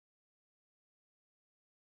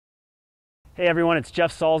Hey everyone, it's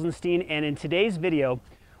Jeff Salzenstein, and in today's video,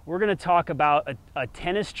 we're going to talk about a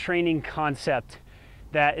tennis training concept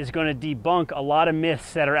that is going to debunk a lot of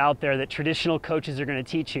myths that are out there that traditional coaches are going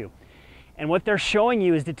to teach you. And what they're showing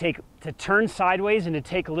you is to turn sideways and to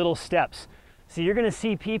take little steps. So you're going to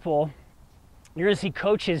see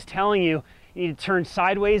coaches telling you you need to turn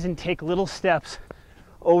sideways and take little steps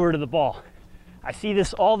over to the ball. I see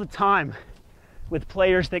this all the time with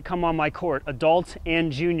players that come on my court, adults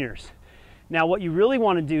and juniors. Now, what you really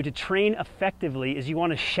want to do to train effectively is you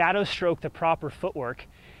want to shadow stroke the proper footwork,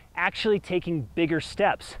 actually taking bigger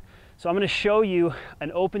steps. So I'm going to show you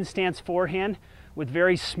an open stance forehand with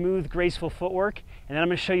very smooth, graceful footwork, and then I'm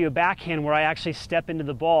going to show you a backhand where I actually step into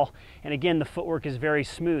the ball, and again, the footwork is very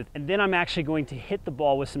smooth. And then I'm actually going to hit the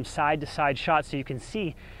ball with some side-to-side shots so you can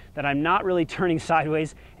see that I'm not really turning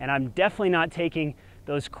sideways, and I'm definitely not taking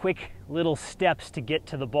those quick little steps to get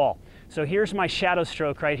to the ball. So here's my shadow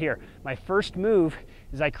stroke right here. My first move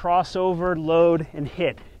is I cross over, load, and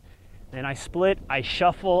hit. Then I split, I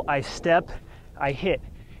shuffle, I step, I hit.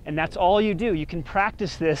 And that's all you do. You can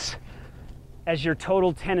practice this as your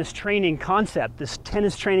total tennis training concept, this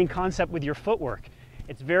tennis training concept with your footwork.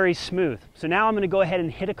 It's very smooth. So now I'm going to go ahead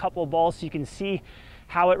and hit a couple of balls so you can see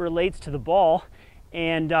how it relates to the ball.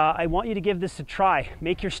 And I want you to give this a try.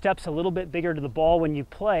 Make your steps a little bit bigger to the ball when you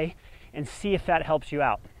play and see if that helps you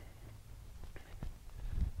out.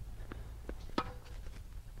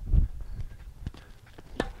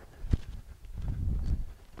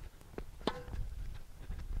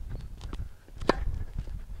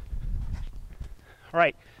 All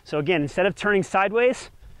right, so again, instead of turning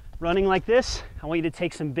sideways, running like this, I want you to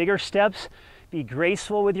take some bigger steps, be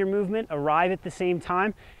graceful with your movement, arrive at the same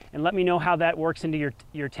time, and let me know how that works into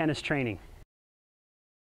your tennis training.